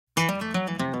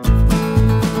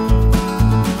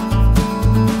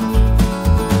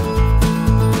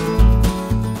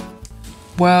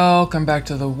Welcome back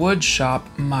to the Woodshop,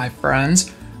 my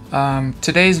friends.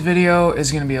 Today's video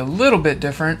is going to be a little bit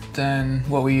different than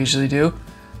what we usually do.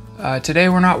 Today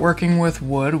we're not working with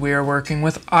wood, we are working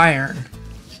with iron.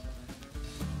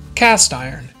 Cast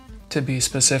iron, to be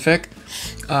specific.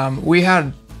 We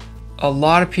had a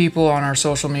lot of people on our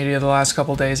social media the last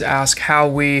couple days ask how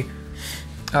we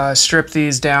strip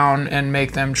these down and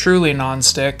make them truly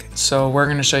non-stick. So we're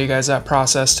going to show you guys that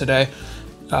process today.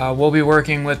 We'll be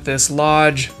working with this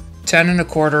Lodge 10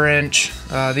 1/4 inch.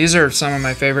 These are some of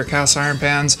my favorite cast iron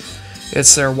pans.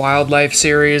 It's their Wildlife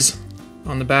series.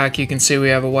 On the back you can see we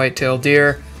have a white-tailed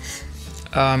deer.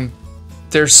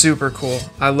 They're super cool.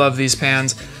 I love these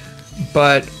pans.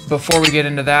 But before we get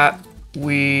into that,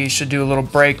 we should do a little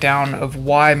breakdown of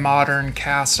why modern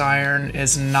cast iron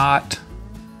is not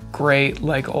great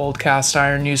like old cast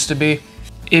iron used to be.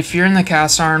 If you're in the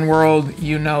cast iron world,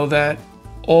 you know that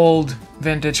old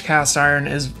vintage cast iron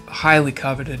is highly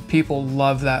coveted. People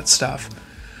love that stuff.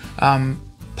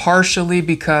 Partially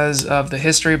because of the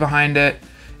history behind it.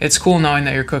 It's cool knowing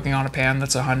that you're cooking on a pan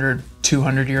that's 100,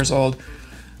 200 years old.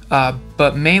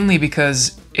 But mainly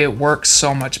because it works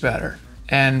so much better.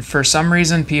 And for some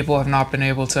reason, people have not been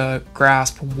able to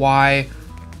grasp why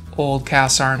old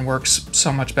cast iron works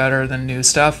so much better than new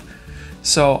stuff.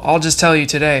 So I'll just tell you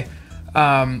today,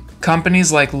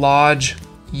 companies like Lodge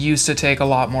used to take a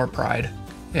lot more pride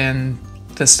in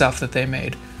the stuff that they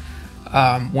made.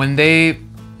 When they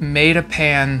made a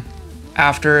pan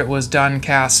after it was done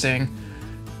casting,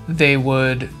 they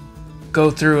would go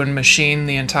through and machine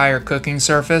the entire cooking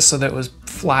surface so that it was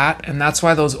flat, and that's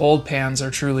why those old pans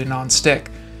are truly non-stick.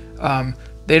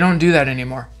 They don't do that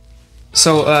anymore.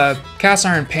 So a cast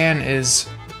iron pan is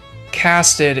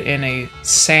casted in a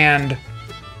sand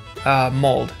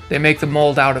mold. They make the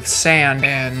mold out of sand,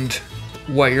 and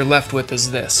what you're left with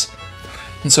is this.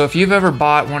 And so if you've ever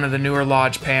bought one of the newer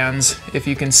Lodge pans, if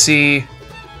you can see,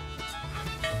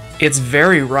 it's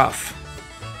very rough.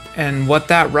 And what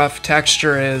that rough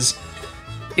texture is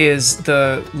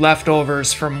the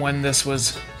leftovers from when this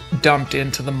was dumped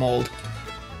into the mold.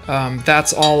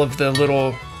 That's all of the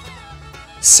little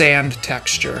sand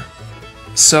texture.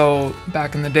 So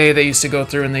back in the day, they used to go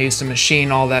through and they used to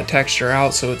machine all that texture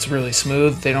out so it's really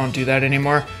smooth. They don't do that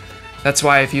anymore. That's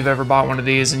why if you've ever bought one of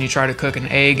these and you try to cook an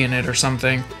egg in it or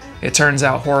something, it turns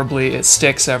out horribly. It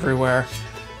sticks everywhere.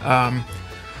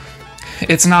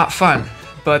 It's not fun,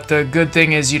 but the good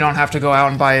thing is you don't have to go out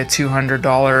and buy a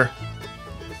 $200,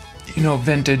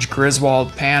 vintage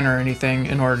Griswold pan or anything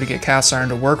in order to get cast iron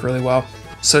to work really well.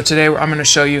 So today I'm going to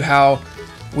show you how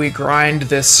we grind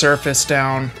this surface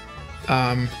down,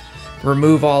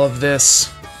 remove all of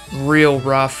this real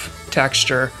rough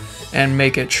texture, and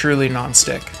make it truly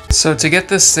non-stick. So to get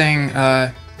this thing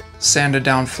sanded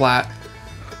down flat,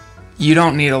 you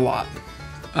don't need a lot.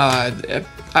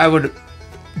 I would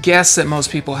guess that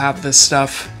most people have this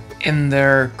stuff in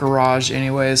their garage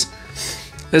anyways.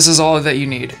 This is all that you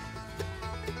need.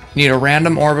 You need a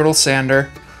random orbital sander.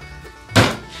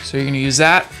 So you're going to use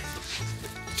that.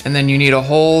 And then you need a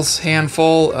whole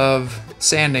handful of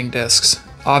sanding discs.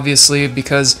 Obviously,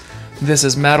 because this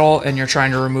is metal and you're trying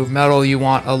to remove metal, you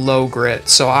want a low grit.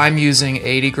 So I'm using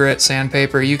 80 grit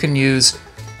sandpaper. You can use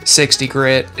 60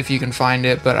 grit if you can find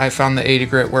it, but I found the 80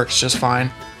 grit works just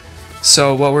fine.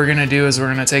 So what we're gonna do is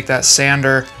we're gonna take that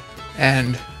sander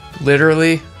and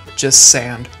literally just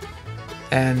sand.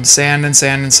 And sand and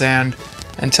sand and sand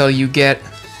until you get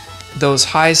those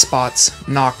high spots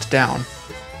knocked down.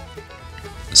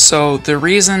 So the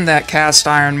reason that cast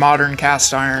iron, modern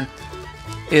cast iron,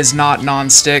 is not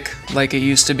non-stick like it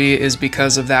used to be is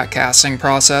because of that casting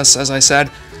process, as I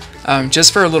said.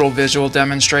 Just for a little visual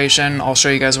demonstration, I'll show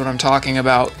you guys what I'm talking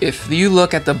about. If you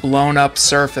look at the blown up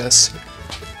surface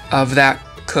of that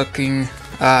cooking,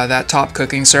 that top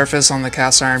cooking surface on the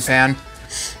cast iron pan,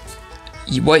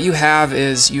 what you have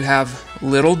is you have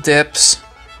little dips,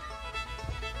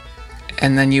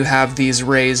 and then you have these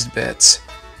raised bits.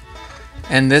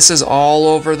 And this is all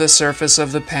over the surface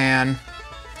of the pan.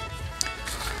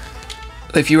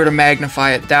 If you were to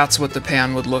magnify it, that's what the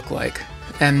pan would look like.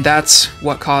 And that's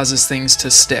what causes things to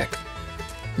stick.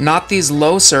 Not these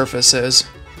low surfaces,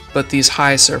 but these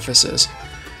high surfaces.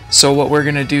 So what we're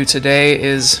gonna do today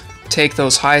is take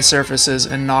those high surfaces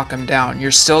and knock them down.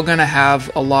 You're still gonna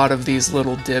have a lot of these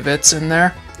little divots in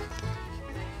there,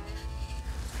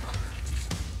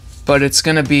 but it's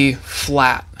gonna be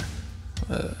flat.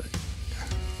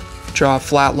 Draw a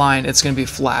flat line, it's gonna be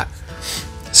flat.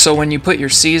 So when you put your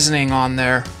seasoning on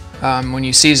there, when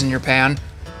you season your pan,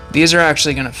 these are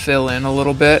actually going to fill in a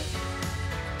little bit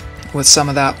with some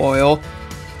of that oil,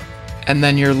 and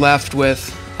then you're left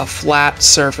with a flat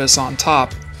surface on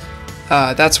top.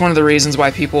 That's one of the reasons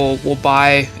why people will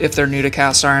buy, if they're new to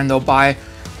cast iron, they'll buy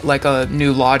like a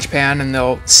new Lodge pan and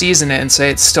they'll season it and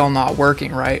say it's still not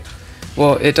working right.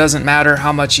 Well, it doesn't matter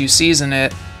how much you season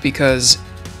it, because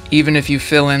even if you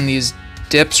fill in these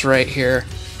dips right here,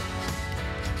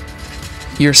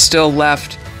 you're still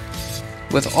left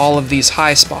with all of these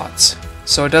high spots.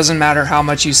 So it doesn't matter how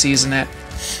much you season it.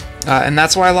 And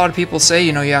that's why a lot of people say,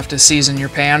 you know, you have to season your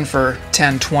pan for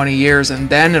 10, 20 years and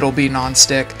then it'll be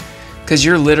non-stick, because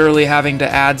you're literally having to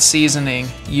add seasoning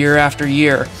year after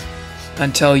year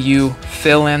until you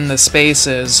fill in the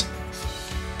spaces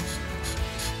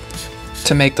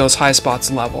to make those high spots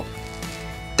level.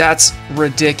 That's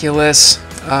ridiculous.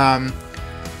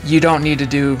 You don't need to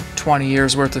do 20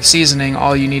 years worth of seasoning.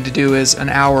 All you need to do is an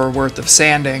hour worth of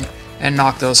sanding and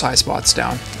knock those high spots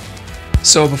down.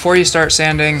 So before you start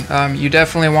sanding, you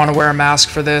definitely want to wear a mask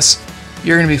for this.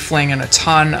 You're going to be flinging a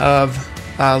ton of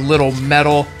little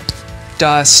metal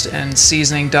dust and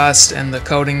seasoning dust and the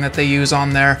coating that they use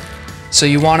on there. So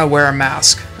you want to wear a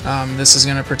mask. This is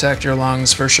going to protect your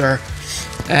lungs for sure.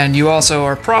 And you also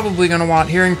are probably going to want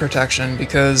hearing protection,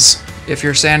 because if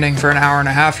you're sanding for an hour and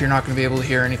a half, you're not going to be able to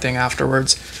hear anything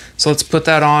afterwards. So let's put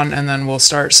that on and then we'll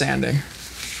start sanding.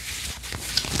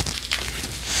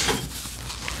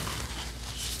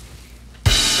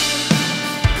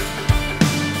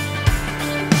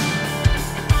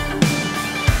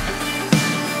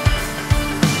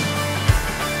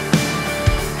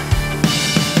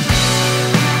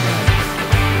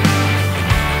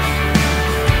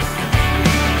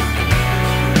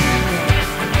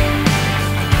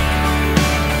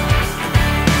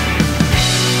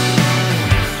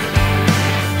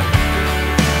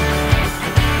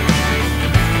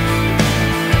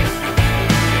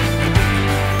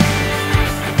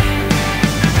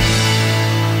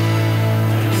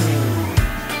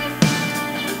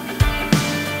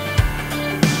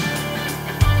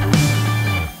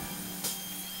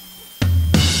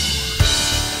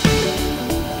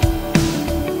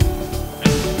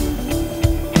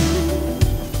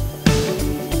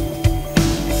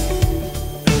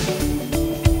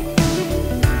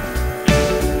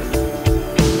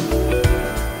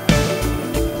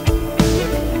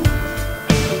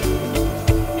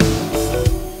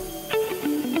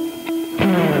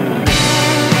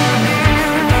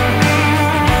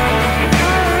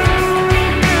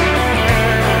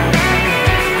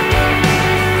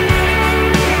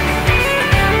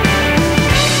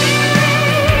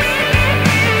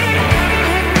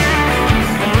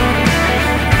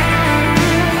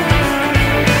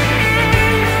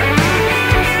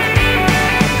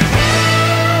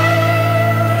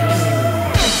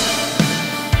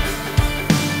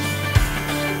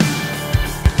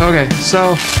 Okay,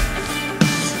 so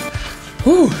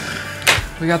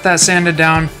we got that sanded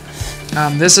down.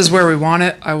 This is where we want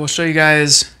it. I will show you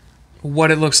guys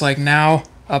what it looks like now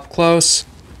up close.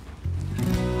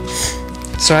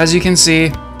 So as you can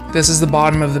see, this is the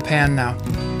bottom of the pan now.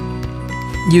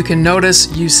 You can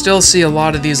notice you still see a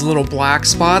lot of these little black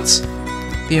spots.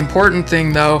 The important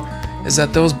thing though is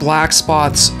that those black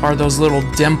spots are those little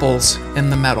dimples in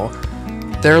the metal.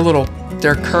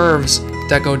 They're curves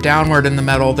that go downward in the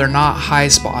metal. They're not high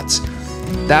spots.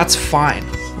 That's fine.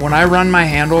 When I run my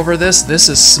hand over this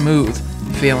is smooth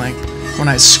feeling. When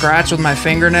I scratch with my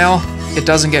fingernail, it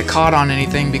doesn't get caught on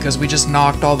anything because we just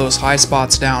knocked all those high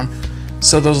spots down.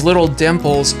 So those little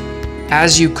dimples,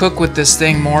 as you cook with this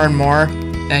thing more and more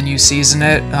and you season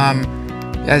it,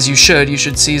 as you should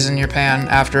season your pan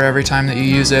after every time that you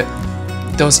use it.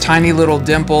 Those tiny little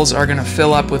dimples are gonna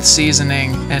fill up with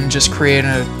seasoning and just create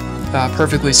a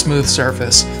perfectly smooth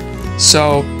surface.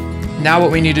 So now what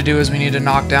we need to do is we need to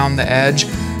knock down the edge.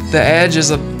 The edge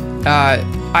is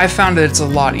I found that it's a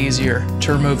lot easier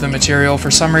to remove the material.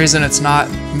 For some reason it's not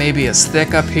maybe as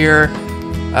thick up here.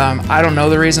 I don't know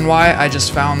the reason why. I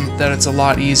just found that it's a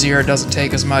lot easier. It doesn't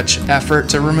take as much effort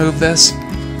to remove this,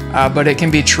 but it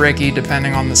can be tricky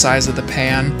depending on the size of the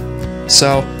pan.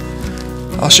 So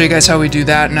I'll show you guys how we do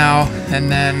that now,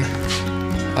 and then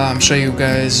show you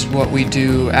guys what we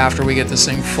do after we get this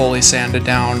thing fully sanded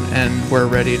down and we're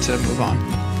ready to move on.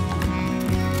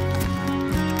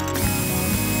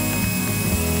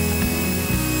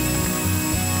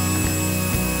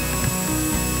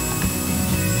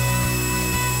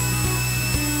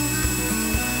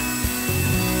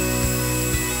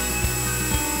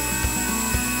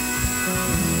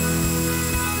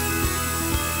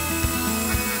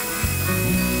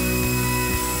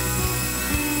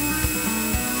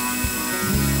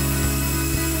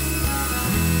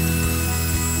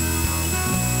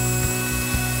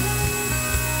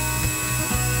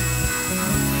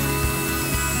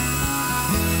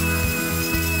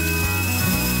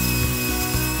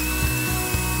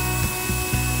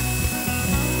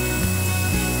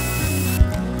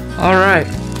 All right.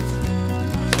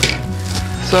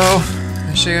 So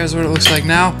I'll show you guys what it looks like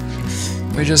now.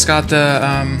 We just got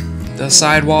the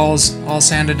side walls all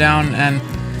sanded down, and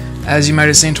as you might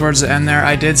have seen towards the end there,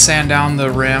 I did sand down the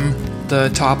rim, the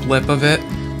top lip of it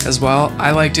as well.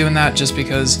 I like doing that just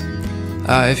because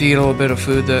if you get a little bit of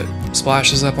food that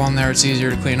splashes up on there, it's easier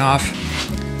to clean off.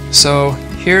 So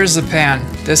here's the pan.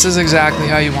 This is exactly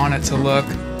how you want it to look.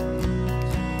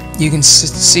 You can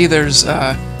see there's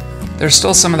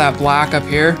still some of that black up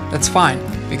here. That's fine,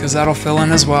 because that'll fill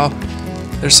in as well.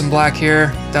 There's some black here.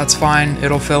 That's fine.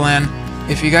 It'll fill in.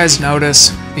 If you guys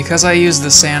notice, because I used the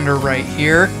sander right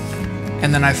here,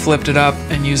 and then I flipped it up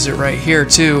and used it right here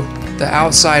too, the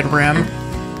outside rim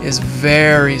is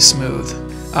very smooth.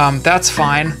 That's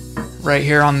fine right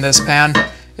here on this pan.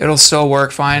 It'll still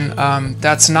work fine.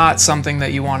 That's not something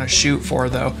that you want to shoot for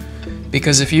though,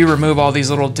 because if you remove all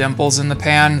these little dimples in the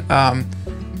pan,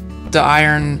 the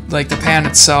iron, like the pan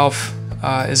itself,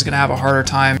 is going to have a harder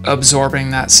time absorbing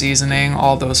that seasoning,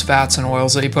 all those fats and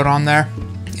oils that you put on there.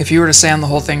 If you were to sand the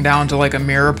whole thing down to like a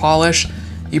mirror polish,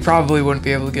 you probably wouldn't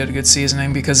be able to get a good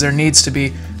seasoning, because there needs to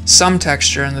be some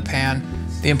texture in the pan.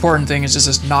 The important thing is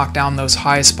just to knock down those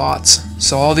high spots.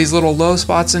 So all these little low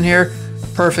spots in here,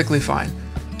 perfectly fine.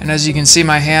 And as you can see,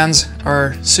 my hands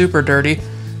are super dirty.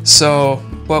 So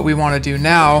what we want to do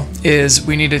now is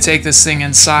we need to take this thing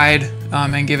inside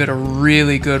and give it a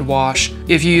really good wash.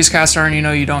 If you use cast iron, you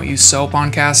know you don't use soap on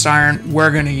cast iron.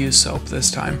 We're gonna use soap this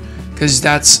time, because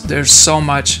there's so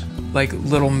much like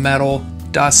little metal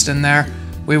dust in there.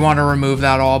 We want to remove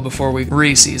that all before we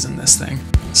re-season this thing.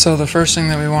 So the first thing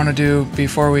that we want to do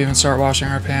before we even start washing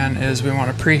our pan is we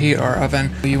want to preheat our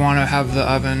oven. You want to have the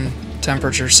oven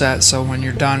temperature set, so when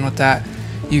you're done with that,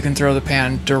 you can throw the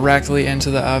pan directly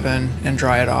into the oven and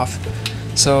dry it off.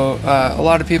 So a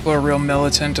lot of people are real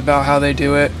militant about how they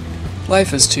do it.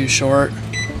 Life is too short.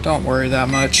 Don't worry that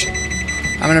much.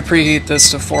 I'm going to preheat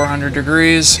this to 400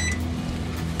 degrees,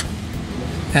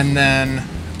 and then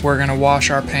we're going to wash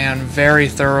our pan very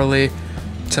thoroughly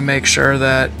to make sure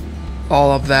that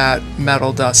all of that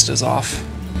metal dust is off.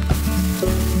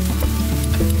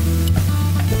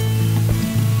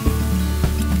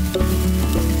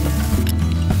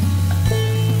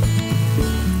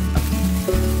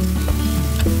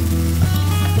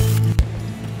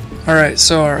 Alright,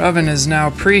 so our oven is now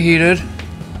preheated.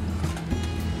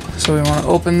 So we want to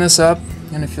open this up,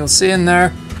 and if you'll see in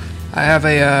there, I have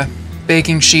a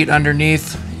baking sheet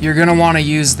underneath. You're going to want to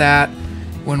use that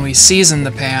when we season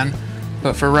the pan,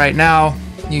 but for right now,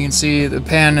 you can see the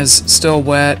pan is still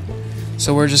wet.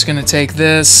 So we're just going to take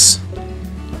this,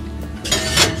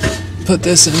 put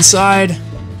this inside,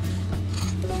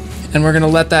 and we're going to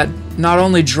let that not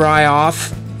only dry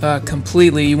off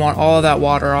completely, you want all of that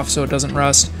water off so it doesn't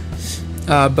rust,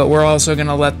 but we're also going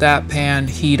to let that pan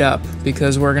heat up,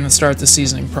 because we're going to start the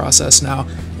seasoning process now,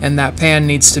 and that pan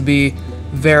needs to be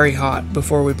very hot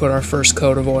before we put our first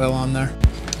coat of oil on there.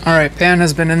 Alright, pan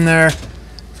has been in there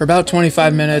for about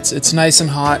 25 minutes. It's nice and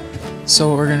hot. So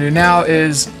what we're going to do now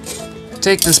is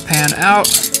take this pan out.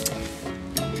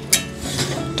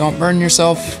 Don't burn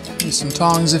yourself. Use some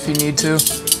tongs if you need to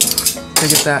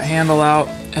get that handle out.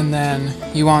 And then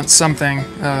you want something,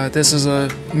 this is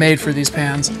made for these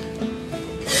pans,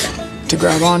 to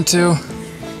grab onto.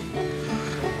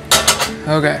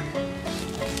 Okay.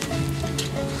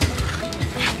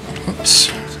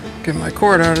 Oops. Get my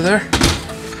cord out of there.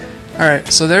 Alright,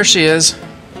 so there she is.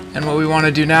 And what we want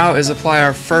to do now is apply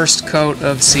our first coat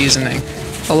of seasoning.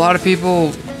 A lot of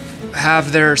people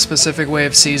have their specific way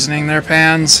of seasoning their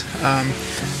pans.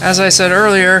 As I said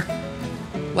earlier,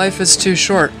 life is too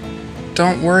short.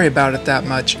 Don't worry about it that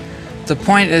much. The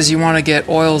point is you want to get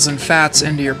oils and fats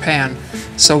into your pan.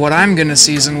 So what I'm going to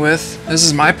season with, this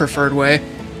is my preferred way,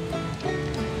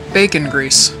 bacon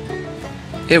grease.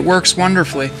 It works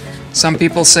wonderfully. Some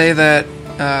people say that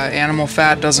animal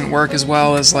fat doesn't work as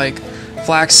well as like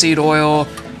flaxseed oil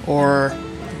or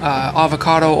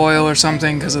avocado oil or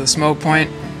something because of the smoke point.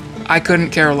 I couldn't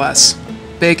care less.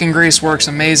 Bacon grease works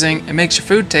amazing. It makes your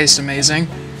food taste amazing.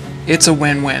 It's a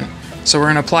win-win. So we're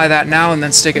going to apply that now and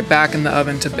then stick it back in the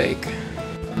oven to bake.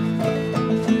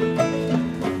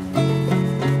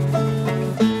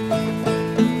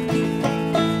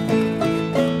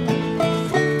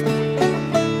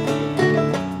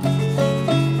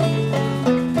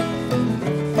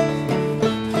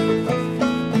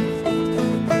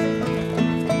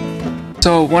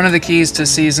 So one of the keys to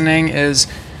seasoning is,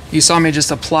 you saw me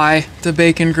just apply the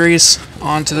bacon grease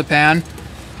onto the pan.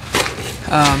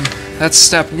 That's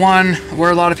step one.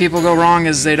 Where a lot of people go wrong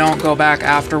is they don't go back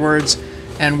afterwards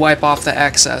and wipe off the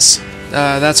excess.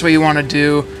 That's what you want to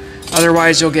do.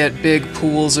 Otherwise, you'll get big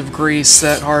pools of grease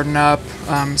that harden up.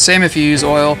 Same if you use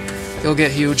oil, you'll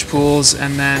get huge pools,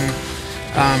 and then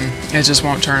it just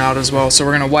won't turn out as well. So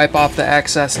we're gonna wipe off the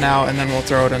excess now, and then we'll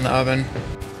throw it in the oven.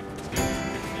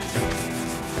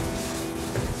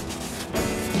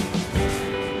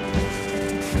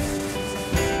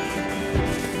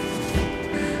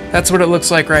 That's what it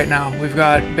looks like right now. We've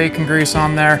got bacon grease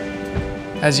on there.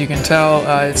 As you can tell,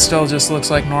 it still just looks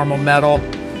like normal metal.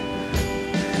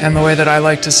 And the way that I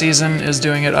like to season is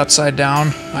doing it upside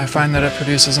down. I find that it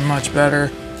produces a much better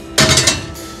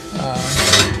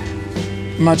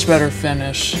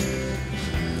finish.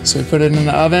 So we put it in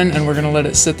the oven and we're gonna let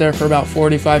it sit there for about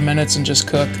 45 minutes and just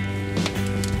cook.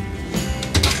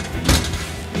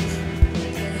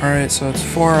 All right, so it's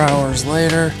 4 hours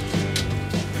later.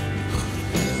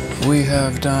 We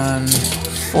have done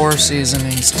 4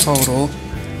 seasonings total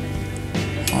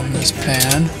on this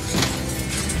pan.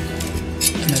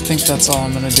 And I think that's all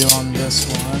I'm gonna do on this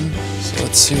one. So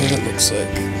let's see what it looks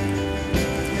like.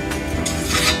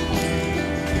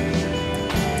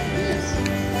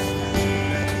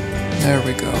 There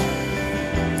we go.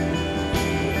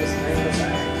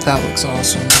 That looks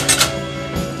awesome.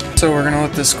 So we're gonna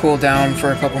let this cool down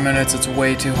for a couple minutes. It's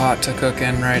way too hot to cook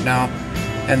in right now.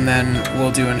 And then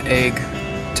we'll do an egg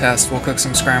test. We'll cook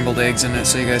some scrambled eggs in it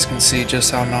so you guys can see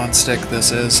just how non-stick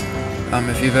this is.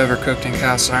 If you've ever cooked in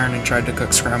cast iron and tried to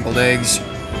cook scrambled eggs,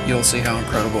 you'll see how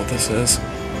incredible this is.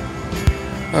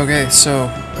 Okay,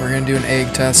 so we're gonna do an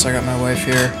egg test. I got my wife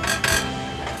here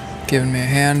giving me a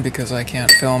hand because I can't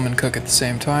film and cook at the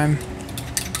same time.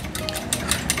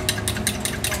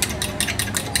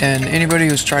 And anybody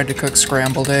who's tried to cook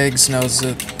scrambled eggs knows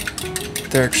that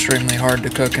they're extremely hard to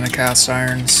cook in a cast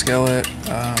iron skillet,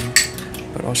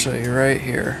 but I'll show you right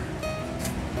here.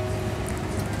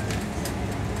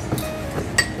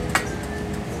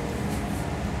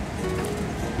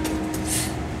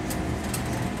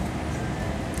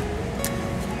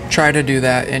 Try to do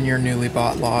that in your newly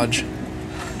bought Lodge.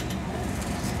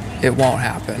 It won't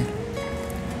happen.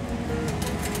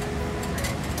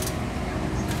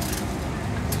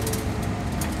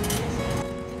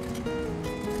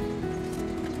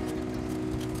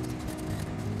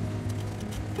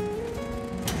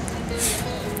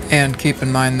 And keep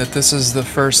in mind that this is the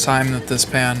first time that this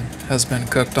pan has been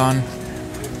cooked on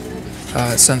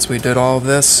since we did all of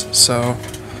this. So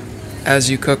as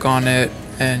you cook on it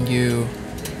and you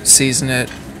season it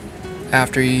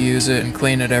after you use it and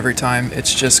clean it every time,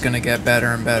 it's just going to get better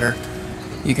and better.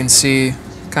 You can see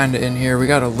kind of in here we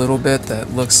got a little bit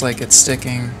that looks like it's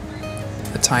sticking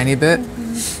a tiny bit,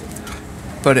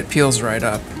 but it peels right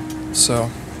up.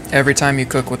 So every time you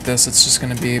cook with this, it's just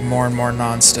going to be more and more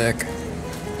non-stick.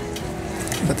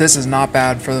 But this is not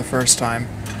bad for the first time.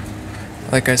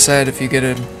 Like I said, if you get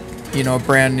a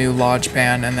brand new Lodge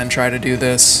pan and then try to do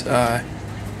this, I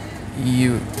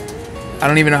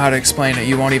don't even know how to explain it.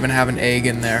 You won't even have an egg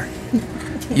in there.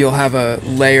 You'll have a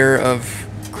layer of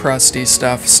crusty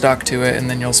stuff stuck to it, and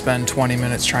then you'll spend 20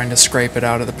 minutes trying to scrape it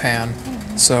out of the pan.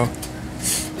 So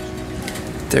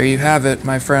there you have it,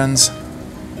 my friends.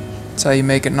 That's how you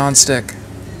make it non-stick.